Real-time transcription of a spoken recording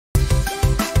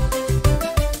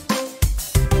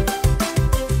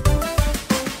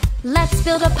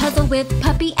Let's build a puzzle with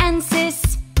Puppy and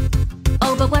Sis.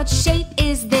 Oh, but what shape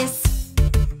is this?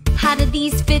 How did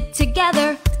these fit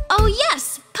together? Oh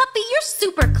yes, Puppy, you're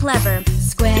super clever.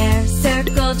 Square,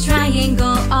 circle,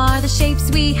 triangle are the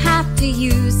shapes we have to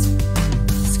use.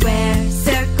 Square,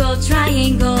 circle,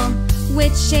 triangle,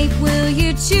 which shape will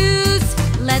you choose?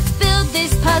 Let's build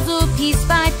this puzzle piece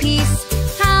by piece.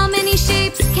 How many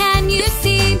shapes can you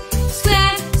see?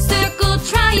 Square, circle,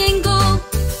 triangle,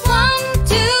 1,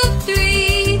 2,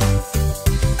 3.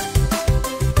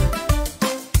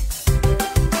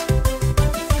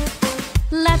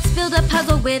 Let's build a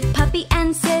puzzle with Puppy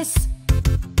and Sis.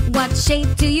 What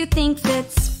shape do you think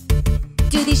fits?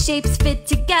 Do these shapes fit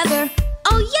together?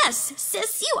 Oh yes,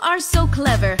 Sis, you are so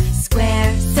clever.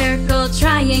 Square, circle,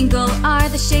 triangle are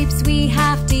the shapes we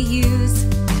have to use.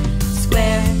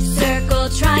 Square, circle,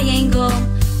 triangle,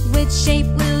 which shape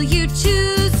will you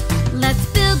choose? Let's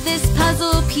build this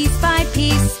puzzle piece by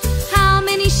piece. How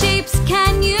many shapes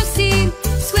can you see?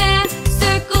 Square,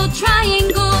 circle,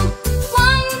 triangle,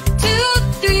 1, 2,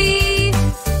 3.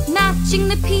 Matching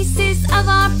the pieces of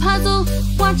our puzzle,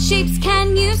 what shapes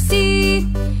can you see?